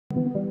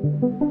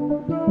Hello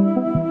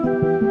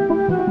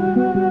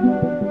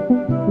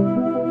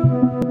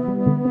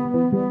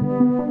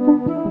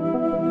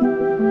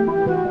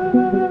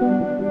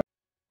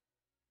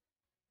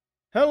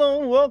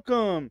and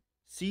welcome,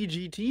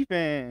 CGT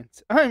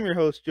fans. I'm your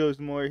host,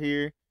 Josemore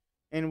here,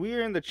 and we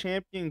are in the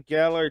Champion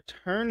Galar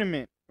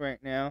Tournament right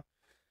now.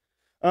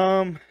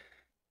 Um,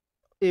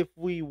 if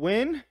we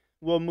win,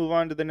 we'll move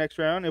on to the next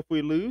round. If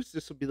we lose,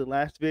 this will be the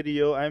last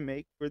video I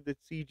make for the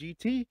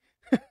CGT,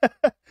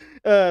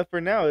 for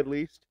now at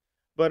least.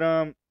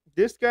 But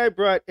this guy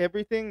brought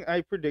everything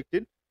I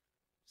predicted,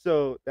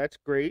 so that's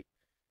great.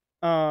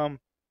 Um,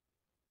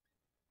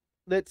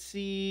 let's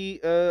see.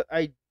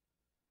 I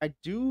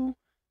do.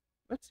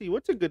 Let's see.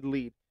 What's a good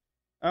lead?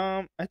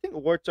 I think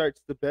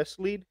Wartsart's the best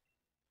lead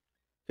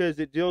because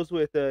it deals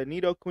with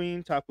Nido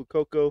Queen, Tapu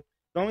Koko.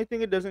 The only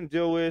thing it doesn't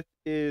deal with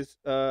is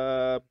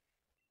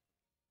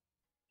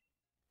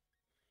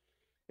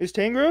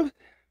Tangrowth,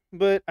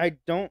 but I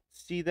don't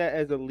see that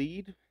as a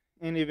lead.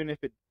 And even if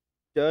it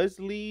does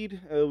lead,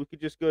 we could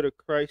just go to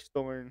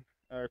Christhorn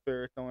or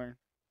Ferrothorn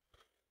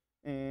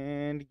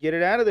and get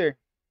it out of there.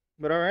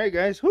 But all right,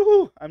 guys,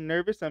 woohoo! I'm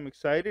nervous. I'm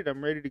excited.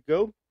 I'm ready to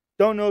go.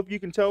 Don't know if you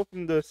can tell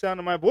from the sound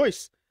of my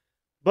voice,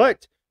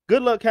 but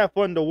good luck, have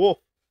fun to Wolf.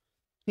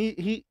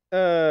 He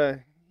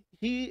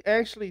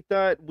actually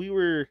thought we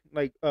were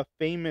like a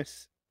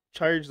famous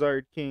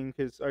Charizard King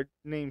because our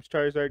name's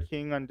Charizard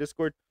King on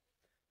Discord,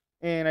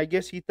 and I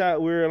guess he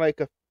thought we were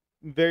like a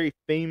very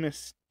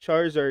famous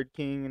Charizard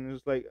King, and it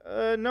was like,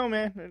 no,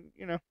 man,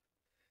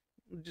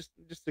 just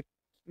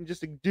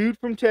a dude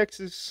from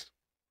Texas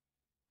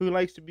who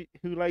likes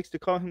to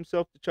call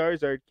himself the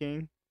Charizard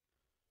King.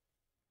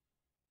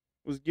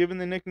 Was given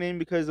the nickname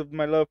because of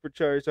my love for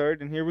Charizard,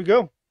 and here we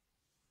go.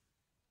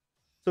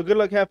 So good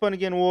luck, have fun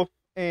again, Wolf,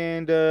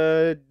 and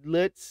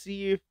let's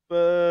see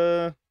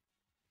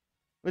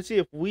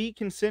if we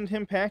can send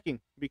him packing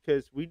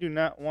because we do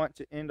not want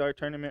to end our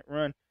tournament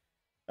run.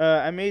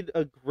 I made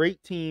a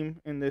great team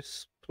in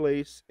this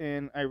place,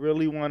 and I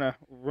really want to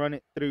run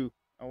it through.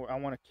 I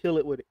want to kill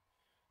it with it.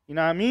 You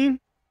know what I mean?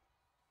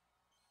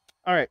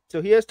 All right,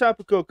 so he has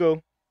Tapu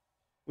Koko.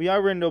 We are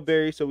Rindo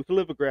Berry, so we can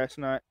live a Grass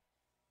Knot.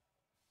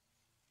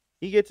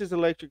 He gets his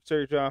Electric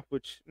Surge off,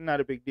 which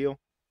not a big deal.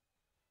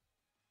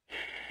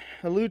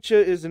 Halucha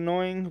is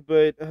annoying,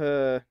 but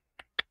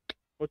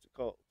what's it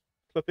called?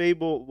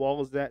 Clefable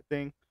walls that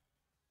thing.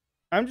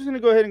 I'm just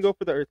gonna go ahead and go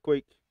for the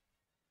Earthquake.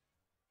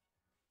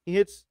 He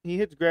hits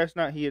Grass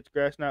Knot,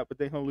 but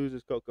then he'll lose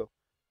his Koko.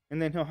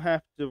 And then he'll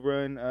have to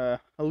run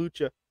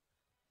Halucha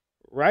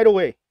right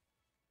away.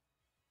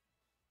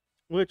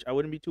 Which I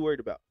wouldn't be too worried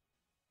about.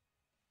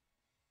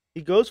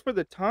 He goes for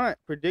the taunt,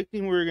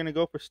 predicting we were going to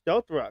go for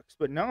Stealth Rocks.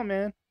 But no,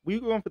 man. We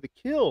going for the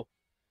kill.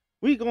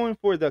 We going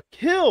for the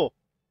kill.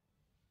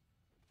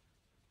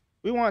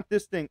 We want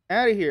this thing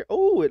out of here.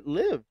 Oh, it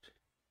lived.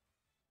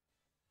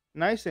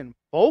 Nice and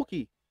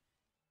bulky.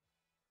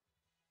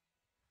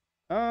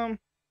 Let's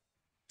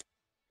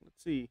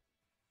see.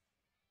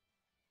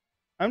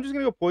 I'm just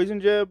going to go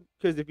Poison Jab,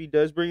 because if he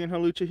does bring in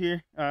Halucha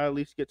here, I'll at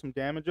least get some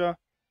damage off.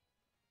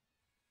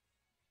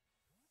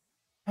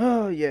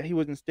 Oh, yeah, he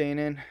wasn't staying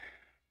in.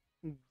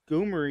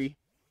 Goomery.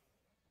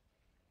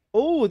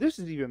 Oh, this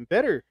is even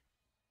better.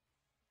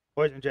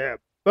 Poison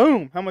Jab.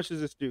 Boom. How much does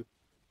this do?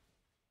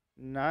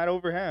 Not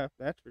over half,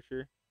 that's for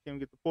sure. Can we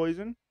get the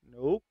poison?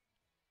 Nope.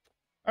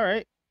 All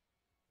right.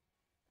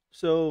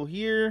 So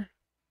here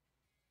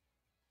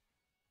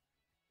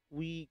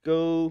we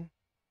go.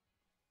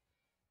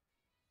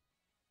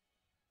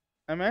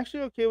 I'm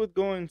actually okay with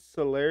going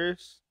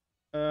Solaris.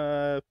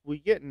 If we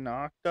get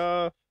knocked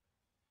off,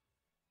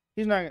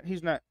 he's not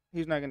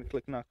gonna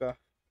click knockoff.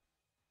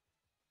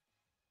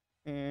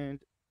 And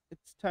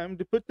it's time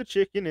to put the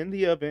chicken in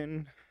the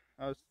oven.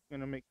 I was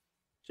gonna make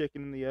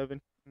chicken in the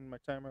oven and my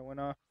timer went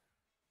off.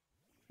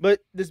 But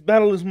this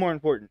battle is more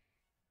important.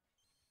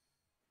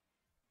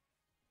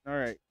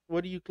 Alright.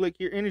 What do you click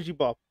here? Energy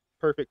Ball.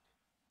 Perfect.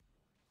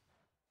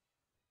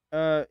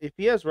 If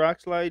he has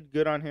Rock Slide,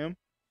 good on him.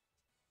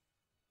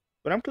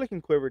 But I'm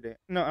clicking Quiver Dance.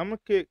 No, I'm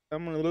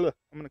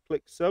gonna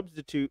click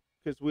Substitute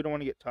because we don't want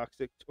to get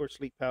toxic or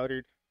sleep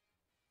powdered.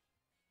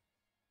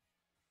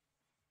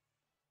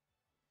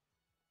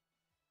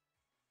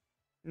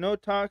 No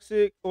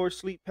toxic or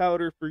sleep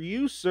powder for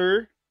you,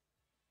 sir.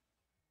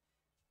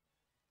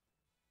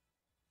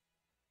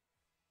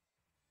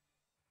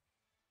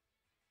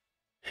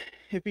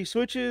 If he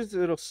switches,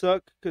 it'll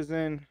suck because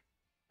then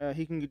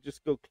he can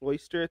just go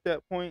Cloyster at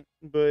that point,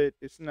 but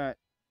it's not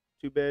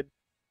too bad.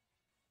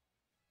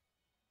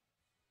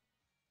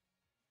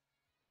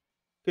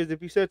 Because if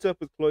he sets up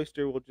with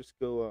Cloyster, we'll just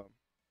go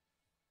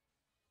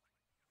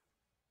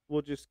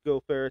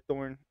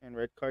Ferrothorn and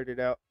red card it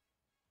out.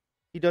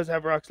 He does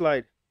have Rock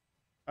Slide.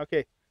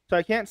 Okay, so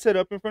I can't set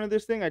up in front of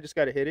this thing. I just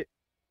got to hit it.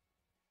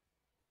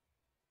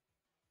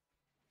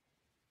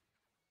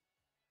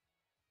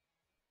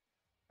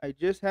 I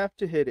just have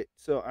to hit it.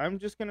 So I'm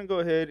just going to go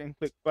ahead and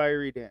click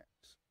Fiery Dance.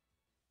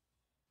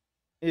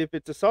 If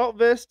it's Assault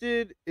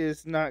Vested,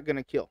 it's not going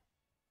to kill.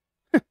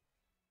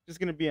 Just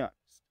going to be honest.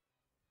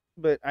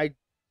 but I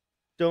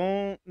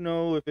don't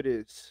know if it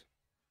is.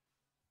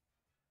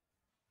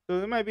 So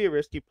it might be a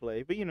risky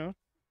play, but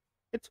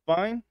it's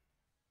fine.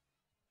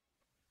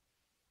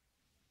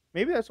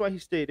 Maybe that's why he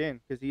stayed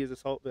in, because he is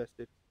assault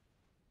vested.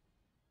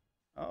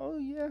 Oh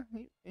yeah,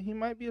 he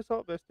might be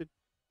assault vested.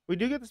 We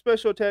do get the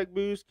special attack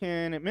boost.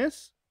 Can it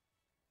miss?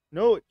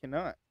 No, it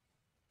cannot.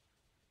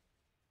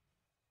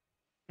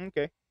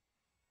 Okay, it's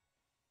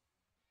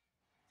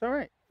all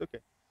right. It's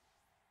okay.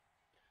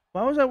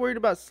 Why was I worried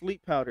about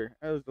sleep powder?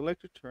 Oh, the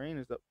electric terrain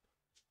is up.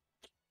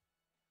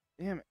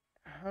 Damn it.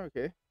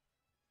 Okay.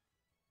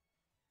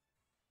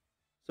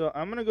 So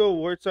I'm gonna go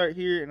Warts Art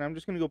here, and I'm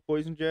just gonna go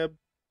Poison Jab.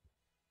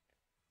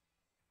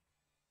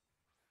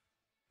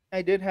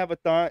 I did have a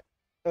thought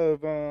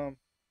of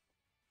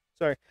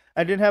sorry,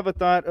 I did have a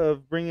thought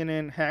of bringing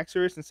in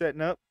Haxorus and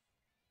setting up,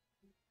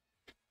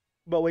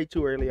 but way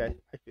too early. I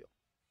feel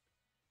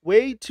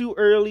way too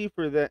early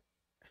for that,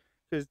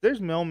 because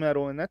there's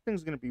Melmetal, and that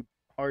thing's gonna be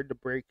hard to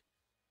break.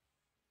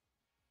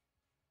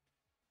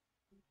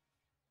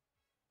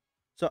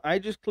 So I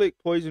just click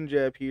Poison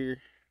Jab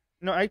here.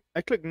 No, I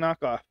click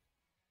Knockoff,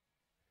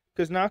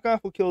 because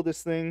Knockoff will kill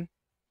this thing.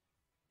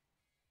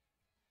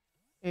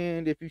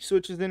 And if he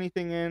switches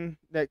anything in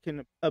that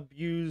can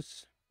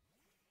abuse.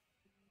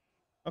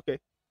 Okay.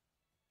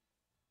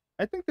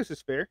 I think this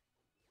is fair.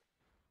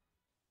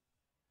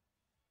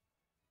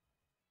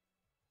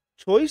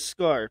 Choice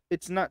Scarf.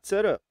 It's not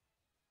set up.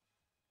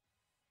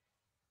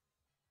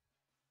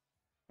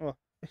 Well,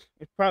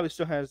 it probably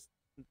still has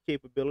the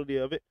capability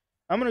of it.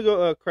 I'm going to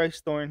go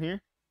Christ Thorn here.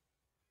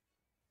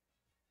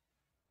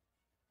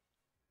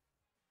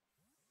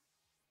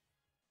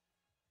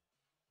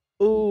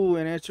 Ooh,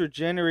 and it's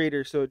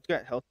Regenerator, so it's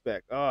got health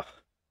back. Oh,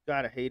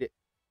 gotta hate it.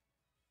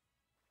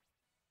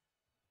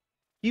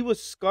 He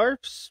was Scarf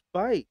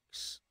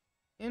Spikes.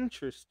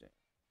 Interesting.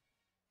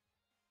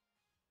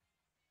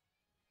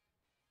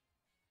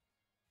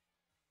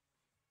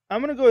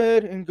 I'm going to go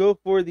ahead and go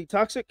for the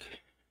Toxic.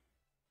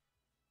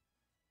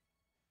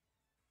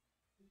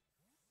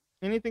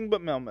 Anything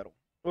but Melmetal.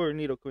 Or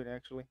Needle Queen,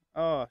 actually.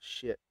 Oh,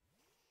 shit.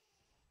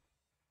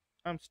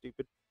 I'm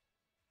stupid.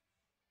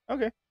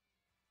 Okay.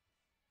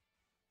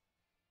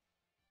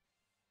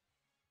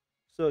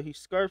 So he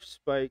Scarf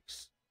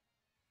Spikes.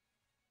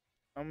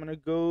 I'm going to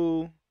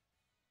go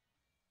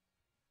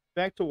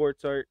back to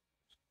Warts Art.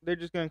 They're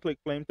just going to click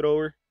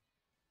Flamethrower.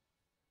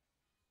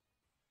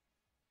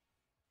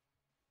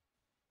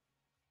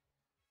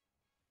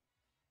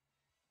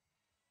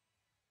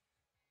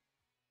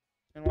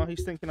 And while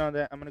he's thinking on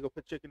that, I'm going to go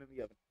put chicken in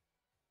the oven.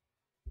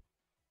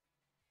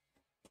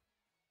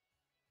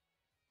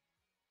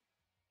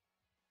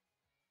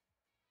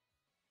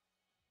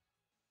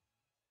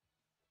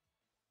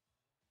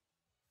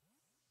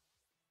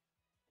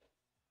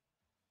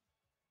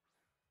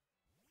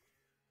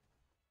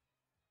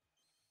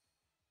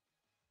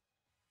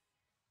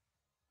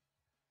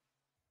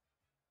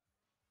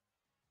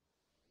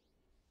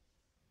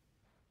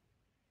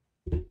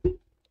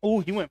 Oh,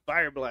 he went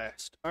Fire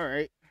Blast. All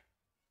right.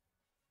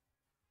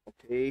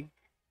 Okay.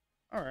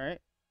 All right.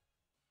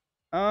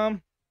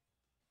 Um,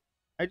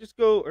 I just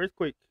go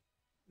Earthquake.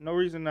 No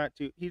reason not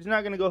to. He's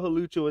not going to go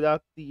Halucha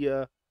without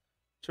the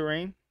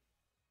terrain.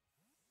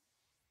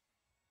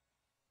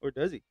 Or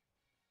does he?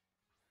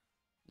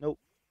 Nope.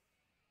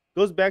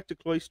 Goes back to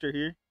Cloister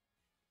here.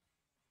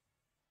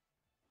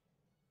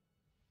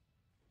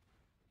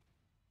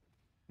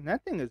 And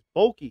that thing is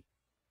bulky.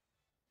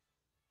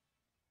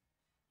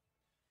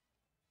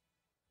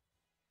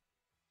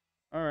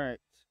 All right.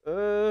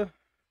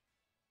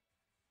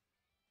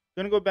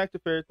 Gonna go back to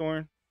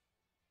Ferrothorn.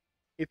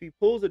 If he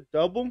pulls a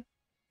double,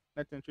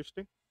 that's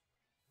interesting.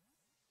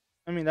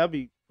 I mean, that'd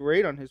be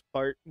great on his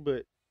part,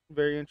 but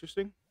very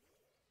interesting.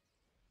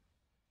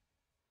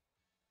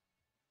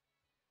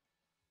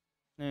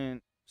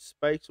 And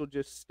spikes will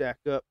just stack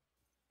up.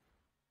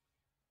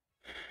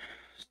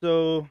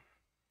 So,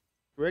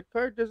 red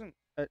card doesn't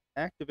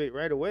activate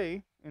right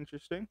away.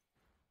 Interesting.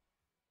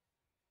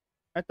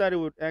 I thought it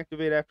would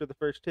activate after the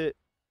first hit,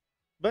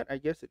 but I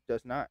guess it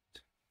does not.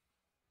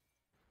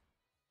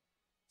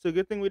 So,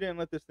 good thing we didn't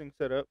let this thing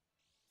set up.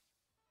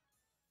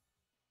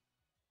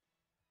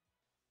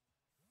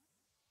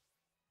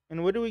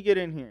 And what do we get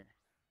in here?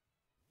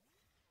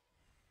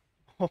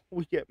 Oh,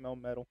 we get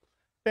Melmetal.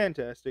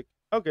 Fantastic.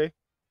 Okay.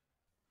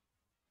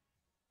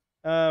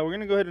 We're going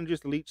to go ahead and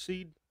just Leech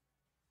Seed.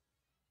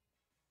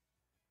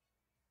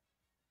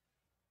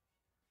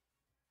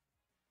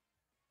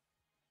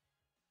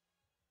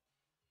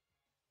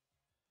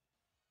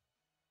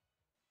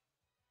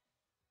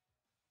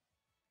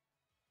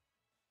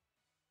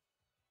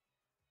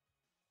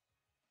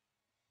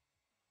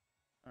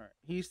 All right.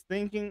 He's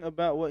thinking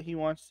about what he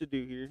wants to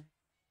do here.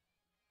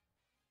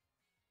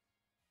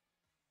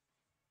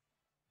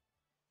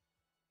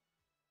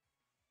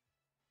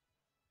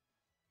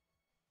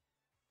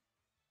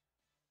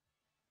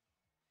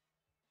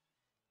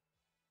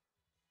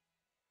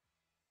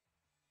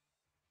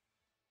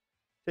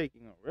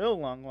 Taking a real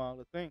long while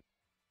to think.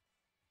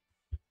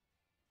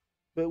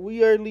 but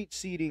we are leech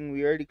seeding.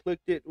 We already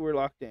clicked it. We're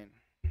locked in.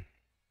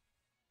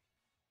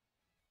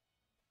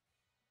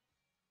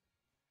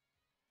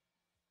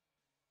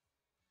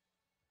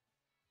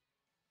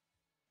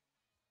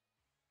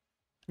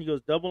 He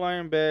goes double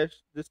iron bash.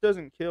 This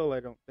doesn't kill, I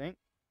don't think.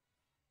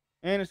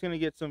 And it's going to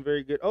get some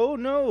very good. Oh,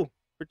 no.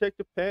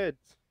 Protective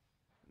pads.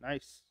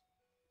 Nice.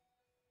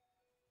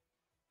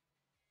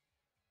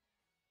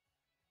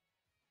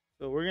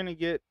 So we're going to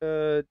get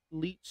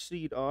leech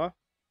seed off.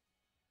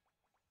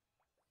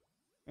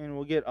 And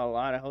we'll get a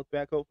lot of health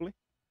back, hopefully.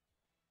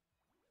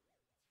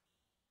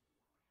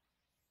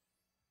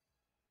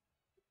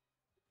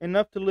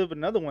 Enough to live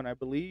another one, I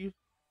believe.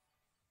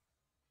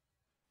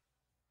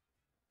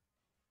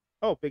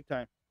 Oh, big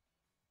time.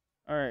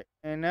 All right.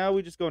 And now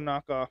we just go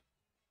knock off.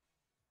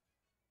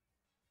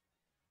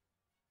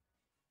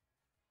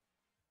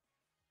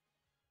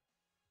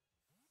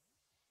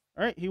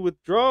 All right. He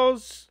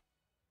withdraws.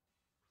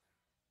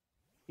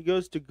 He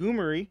goes to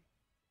Goomery.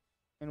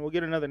 And we'll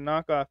get another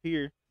knockoff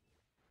here.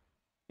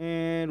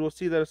 And we'll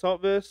see that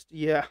assault vest.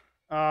 Yeah.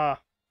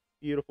 Ah,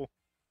 beautiful.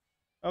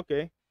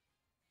 Okay.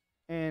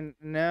 And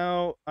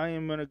now I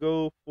am going to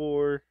go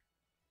for...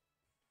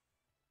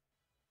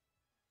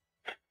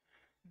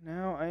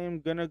 Now I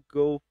am going to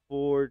go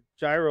for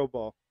Gyro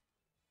Ball.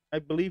 I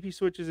believe he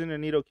switches into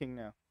Nidoking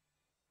now.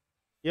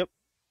 Yep.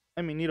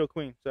 I mean,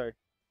 Nidoqueen, sorry.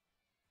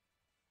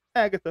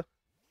 Agatha.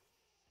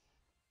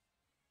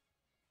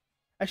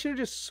 I should have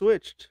just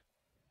switched.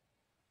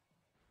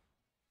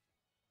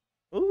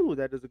 Ooh,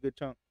 that is a good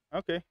chunk.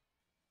 Okay.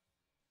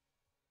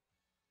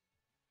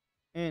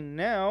 And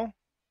now,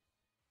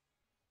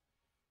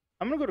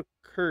 I'm going to go to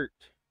Kurt.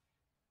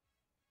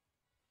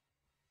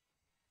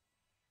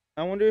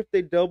 I wonder if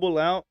they double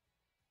out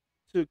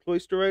to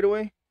Cloyster right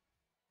away.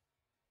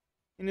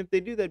 And if they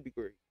do, that'd be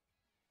great.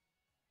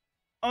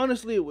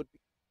 Honestly, it would be.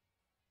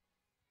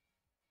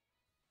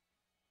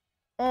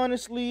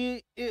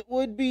 Honestly, it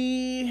would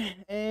be.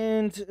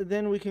 And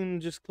then we can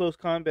just close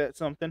combat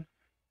something.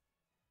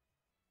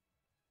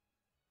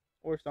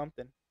 Or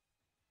something.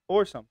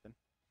 Or something.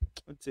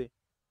 Let's see.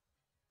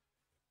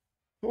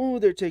 Oh,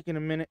 they're taking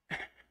a minute.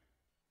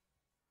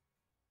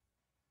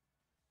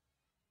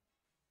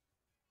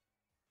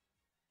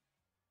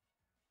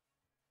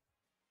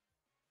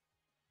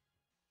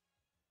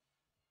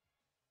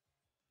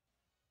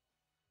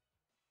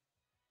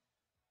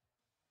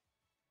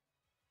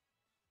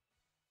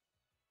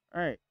 All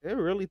right, they're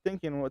really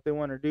thinking what they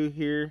want to do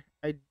here.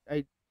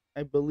 I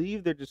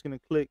believe they're just gonna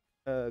click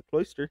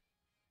Cloyster.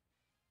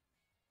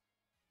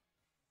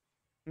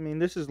 I mean,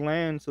 this is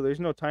land, so there's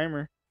no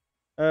timer.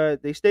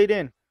 They stayed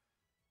in,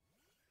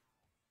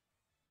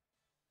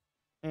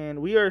 and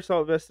we are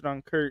assault vested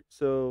on Kurt,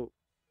 so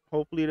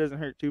hopefully it doesn't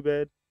hurt too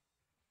bad.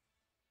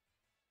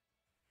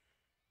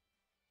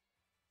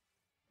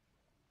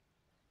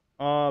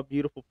 Oh,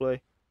 beautiful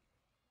play.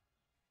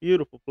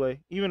 Beautiful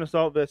play. Even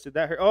assault vested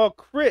that hurt. Oh,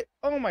 crit!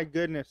 Oh my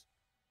goodness.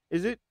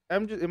 Is it?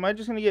 Am I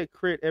just gonna get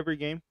crit every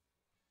game?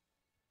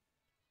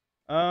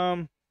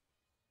 Um,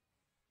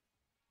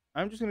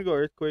 I'm just gonna go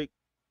earthquake.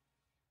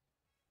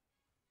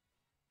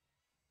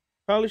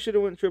 Probably should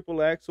have went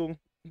triple axle,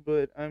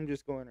 but I'm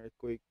just going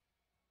earthquake.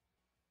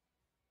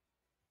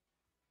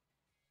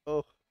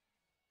 Oh,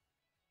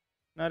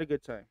 not a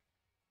good time.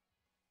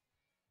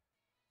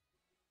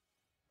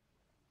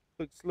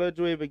 Click Sludge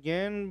Wave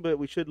again, but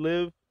we should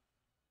live.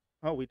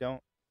 Oh, we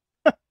don't.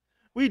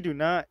 We do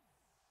not.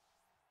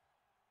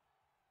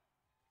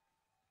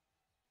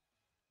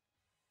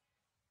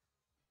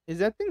 Is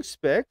that thing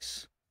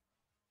specs?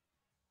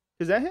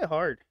 Because that hit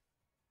hard.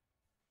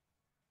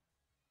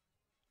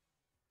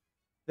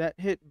 That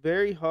hit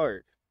very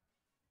hard.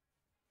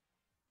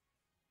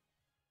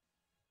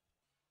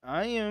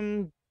 I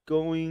am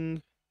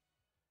going...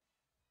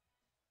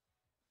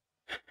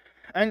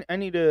 I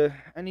need to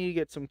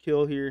get some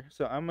kill here,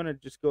 so I'm gonna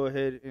just go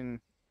ahead and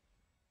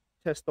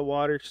test the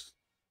waters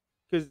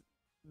because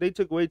they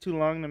took way too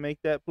long to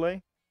make that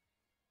play.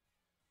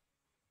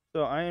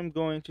 So I am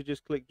going to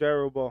just click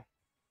Gyro Ball.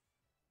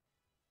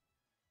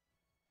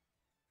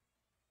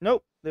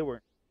 Nope, they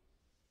weren't.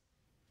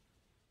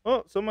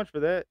 Oh, so much for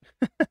that.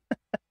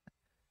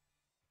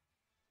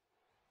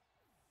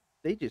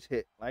 They just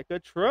hit like a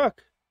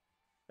truck.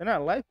 They're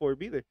not life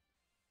orb either.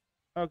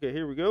 Okay,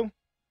 here we go.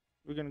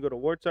 We're gonna go to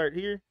Wartart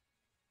here.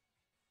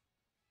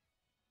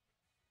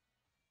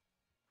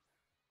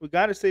 We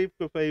gotta save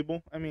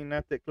Clefable. I mean,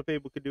 not that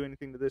Clefable could do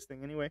anything to this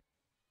thing anyway.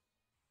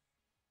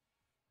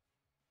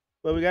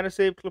 But we gotta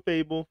save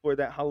Clefable for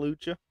that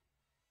Halucha.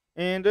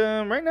 And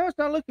right now it's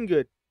not looking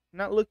good.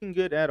 Not looking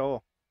good at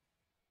all.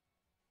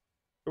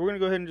 So we're gonna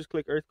go ahead and just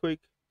click Earthquake.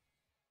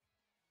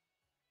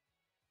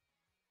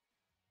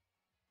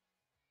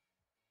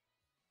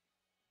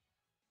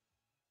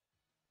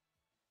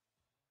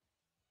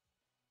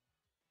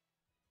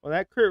 Well,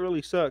 that crit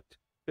really sucked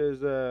because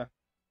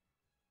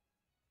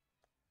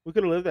we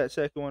could have lived that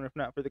second one if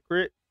not for the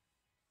crit.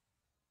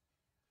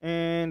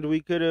 And we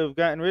could have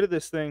gotten rid of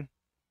this thing.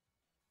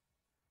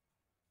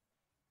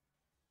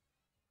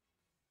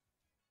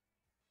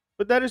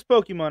 But that is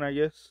Pokemon, I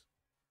guess.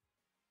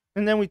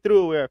 And then we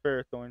threw away our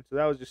Ferrothorn, so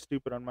that was just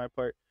stupid on my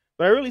part.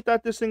 But I really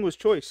thought this thing was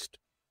choiced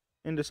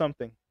into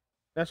something.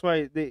 That's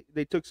why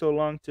they took so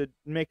long to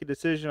make a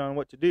decision on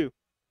what to do.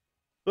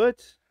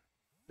 But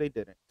they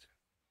didn't.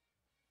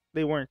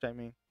 They weren't, I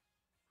mean.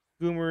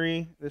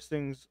 Goomery, this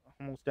thing's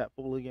almost at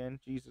full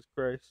again. Jesus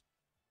Christ.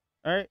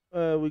 Alright,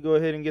 we go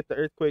ahead and get the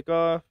Earthquake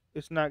off.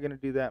 It's not going to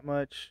do that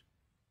much.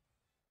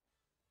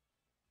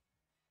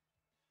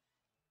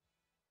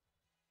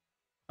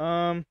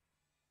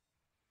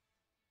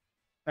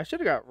 I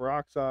should have got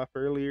rocks off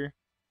earlier.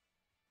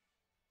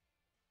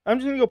 I'm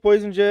just going to go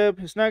Poison Jab.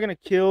 It's not going to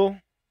kill,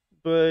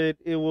 but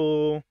it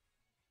will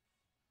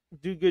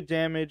do good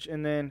damage,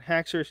 and then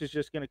Haxorus is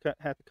just going to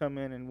have to come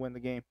in and win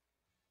the game.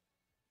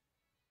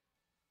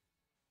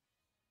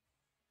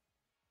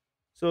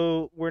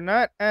 So we're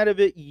not out of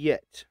it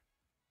yet.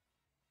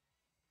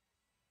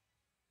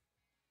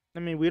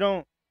 I mean, we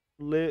don't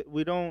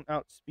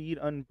outspeed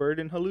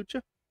Unburden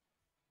Halucha.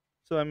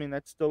 So I mean,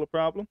 that's still a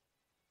problem.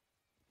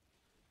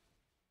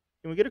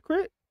 Can we get a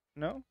crit?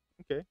 No?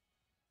 Okay.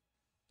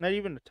 Not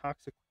even a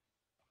toxic.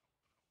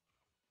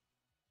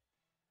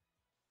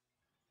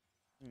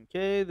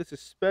 Okay, this is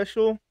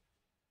special.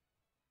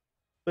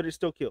 But it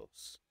still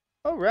kills.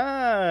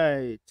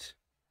 Alright.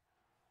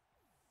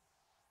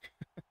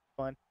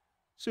 Fun.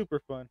 Super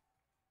fun.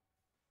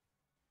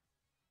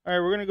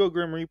 Alright, we're going to go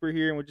Grim Reaper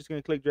here, and we're just going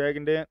to click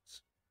Dragon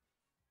Dance.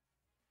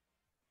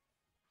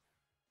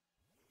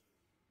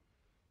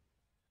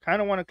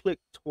 Kind of want to click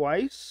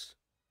twice.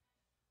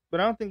 But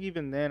I don't think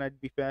even then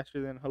I'd be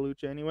faster than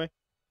Halucha anyway.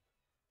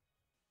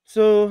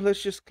 So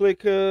let's just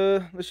click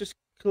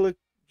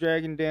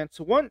Dragon Dance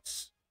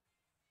once.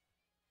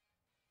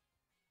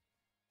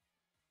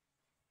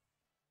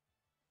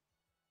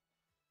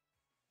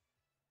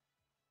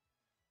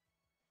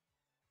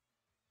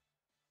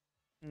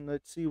 And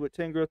let's see what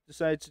Tangrowth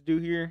decides to do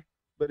here.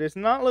 But it's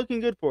not looking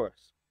good for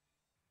us.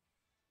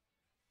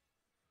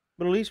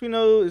 But at least we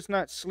know it's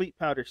not Sleep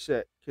Powder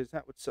set, because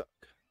that would suck.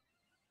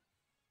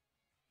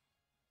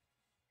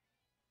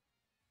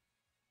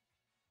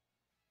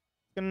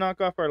 Gonna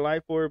knock off our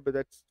Life Orb, but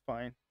that's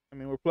fine. I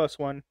mean, we're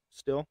 +1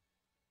 still.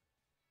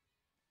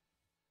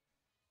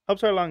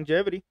 Helps our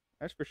longevity,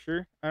 that's for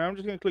sure. And I'm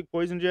just gonna click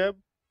Poison Jab.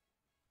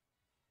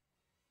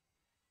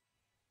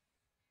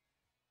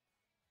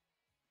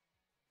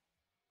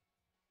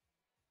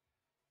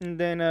 And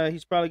then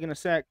he's probably gonna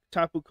sack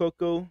Tapu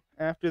Koko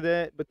after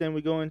that. But then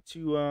we go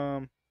into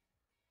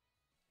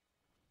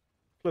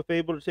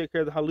Clefable to take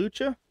care of the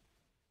Halucha.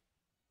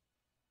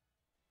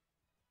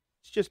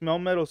 It's just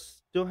Melmetal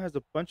still has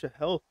a bunch of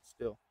health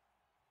still.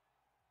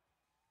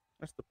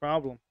 That's the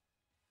problem.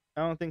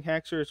 I don't think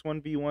Haxorus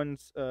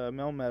 1v1's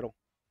Melmetal.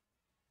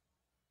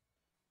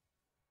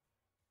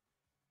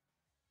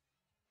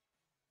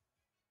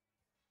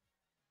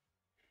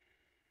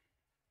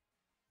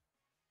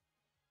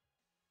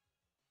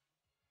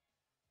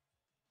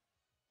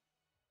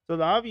 So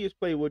the obvious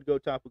play would go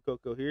Tapu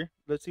Koko here.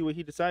 Let's see what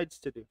he decides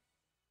to do.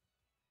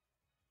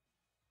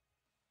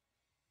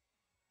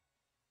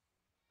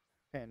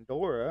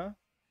 Pandora.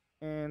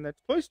 And that's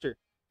Cloyster.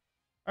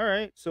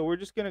 Alright, so we're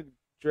just going to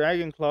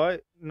Dragon Claw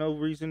it. No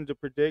reason to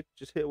predict.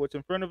 Just hit what's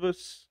in front of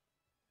us.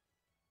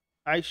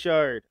 Ice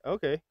Shard.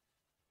 Okay.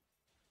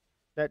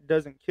 That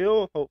doesn't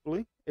kill,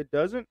 hopefully. It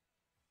doesn't.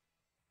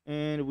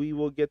 And we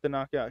will get the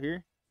knockout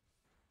here.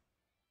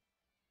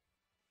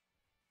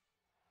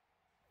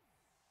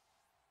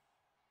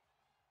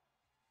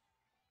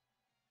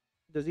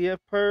 Does he have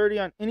priority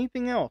on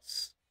anything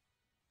else?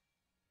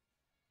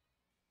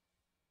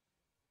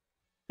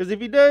 Because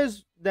if he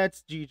does,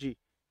 that's GG.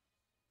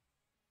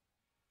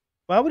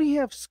 Why would he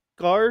have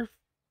Scarf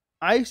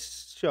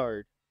Ice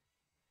Shard?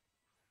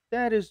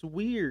 That is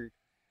weird.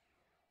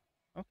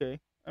 Okay.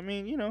 I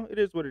mean, you know, it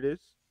is what it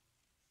is.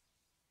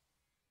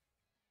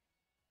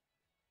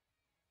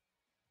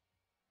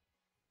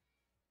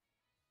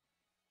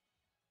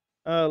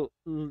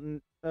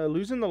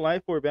 Losing the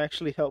Life Orb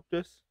actually helped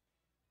us,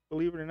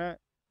 believe it or not.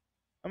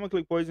 I'm gonna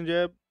click Poison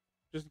Jab,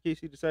 just in case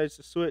he decides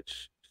to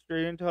switch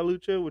straight into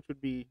Halucha, which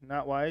would be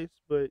not wise,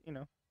 but you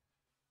know.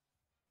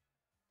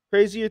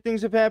 Crazier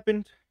things have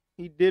happened.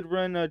 He did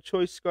run a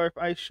Choice Scarf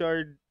Ice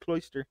Shard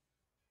Cloyster.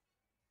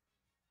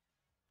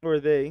 Or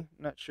they,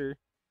 not sure.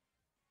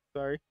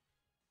 Sorry.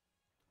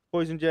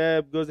 Poison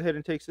Jab goes ahead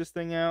and takes this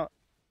thing out.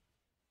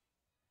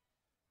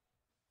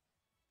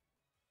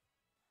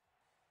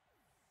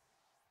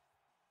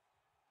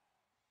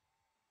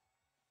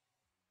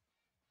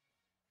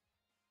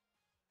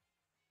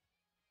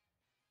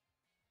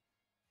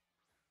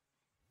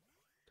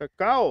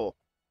 Cacao.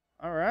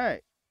 All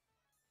right.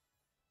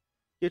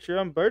 Get your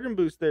Unburden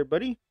boost there,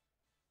 buddy.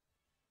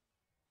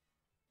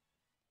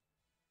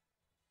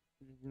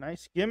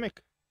 Nice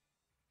gimmick.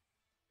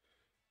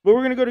 But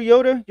we're going to go to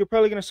Yoda. You're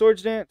probably going to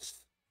Swords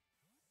Dance.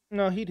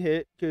 No, he'd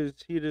hit because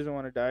he doesn't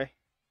want to die.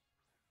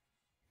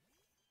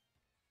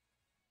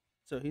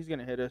 So he's going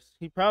to hit us.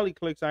 He probably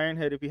clicks Iron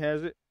Head if he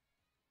has it.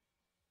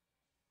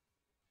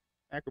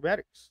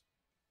 Acrobatics.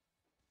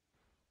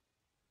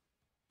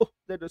 Oh,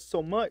 That does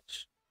so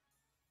much.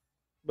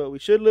 But we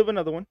should live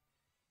another one.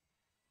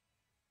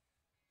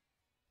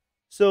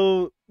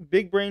 So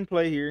big brain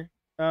play here.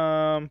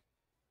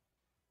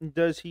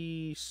 Does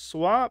he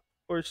swap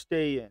or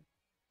stay in?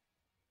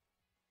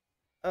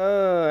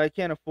 I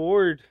can't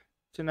afford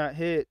to not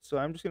hit, so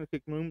I'm just gonna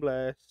kick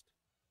Moonblast.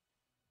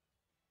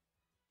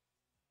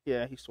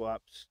 Yeah, he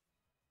swaps.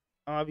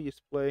 Obvious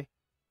play.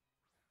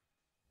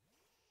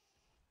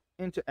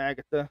 Into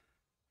Agatha.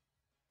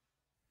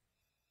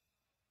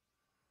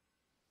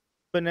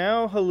 But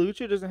now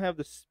Halucha doesn't have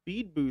the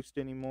speed boost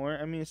anymore.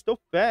 I mean, it's still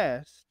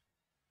fast.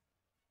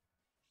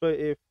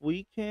 But if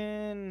we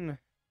can...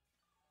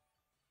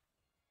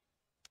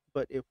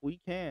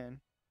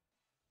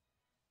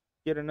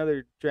 get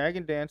another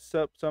Dragon Dance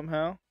up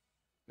somehow,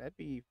 that'd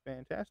be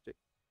fantastic.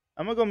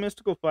 I'm going to go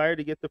Mystical Fire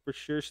to get the for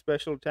sure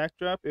special attack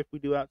drop if we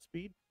do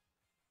outspeed.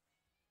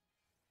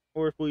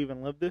 Or if we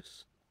even live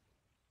this.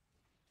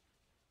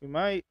 We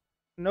might.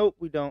 Nope,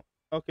 we don't.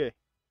 Okay.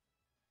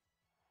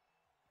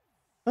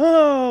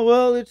 Oh,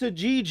 well, it's a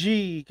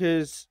GG,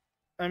 because,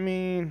 I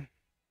mean...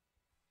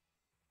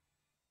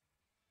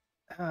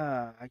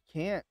 I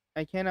can't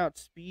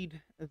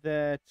outspeed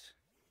that...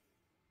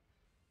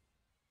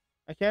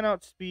 I can't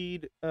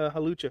outspeed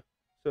Halucha,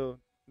 so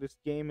this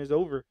game is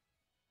over.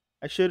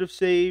 I should have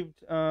saved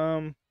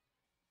Ferrothorn.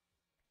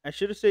 I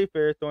should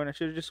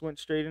have just went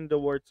straight into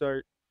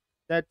Wartsart.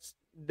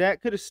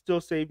 That could have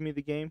still saved me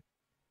the game.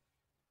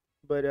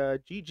 But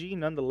GG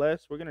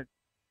nonetheless. We're gonna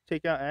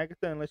take out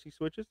Agatha unless he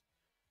switches.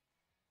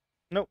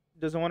 Nope,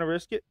 doesn't want to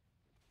risk it.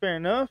 Fair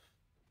enough.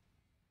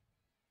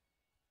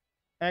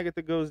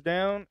 Agatha goes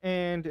down,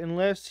 and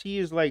unless he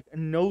is like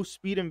no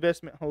speed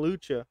investment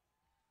Halucha,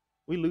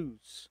 we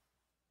lose.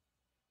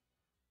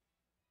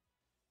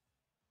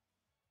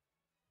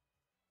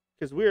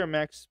 Because we're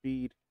max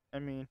speed. I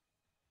mean,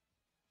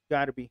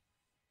 gotta be.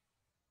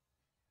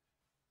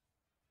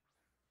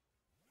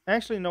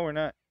 Actually, no, we're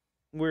not.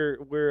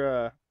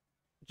 We're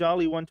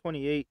Jolly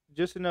 128,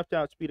 just enough to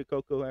outspeed a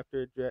Coco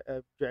after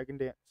a Dragon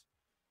Dance.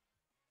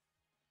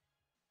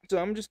 So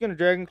I'm just gonna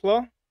Dragon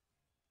Claw.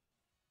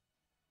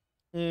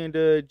 And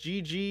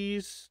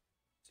GG's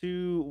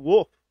to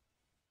Wolf.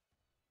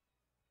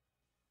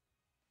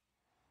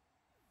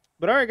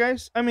 But alright,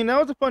 guys. I mean, that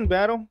was a fun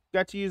battle.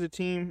 Got to use a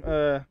team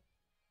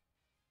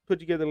put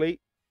together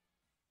late.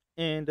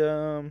 And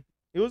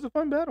it was a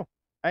fun battle.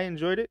 I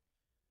enjoyed it.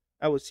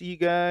 I will see you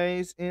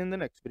guys in the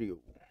next video.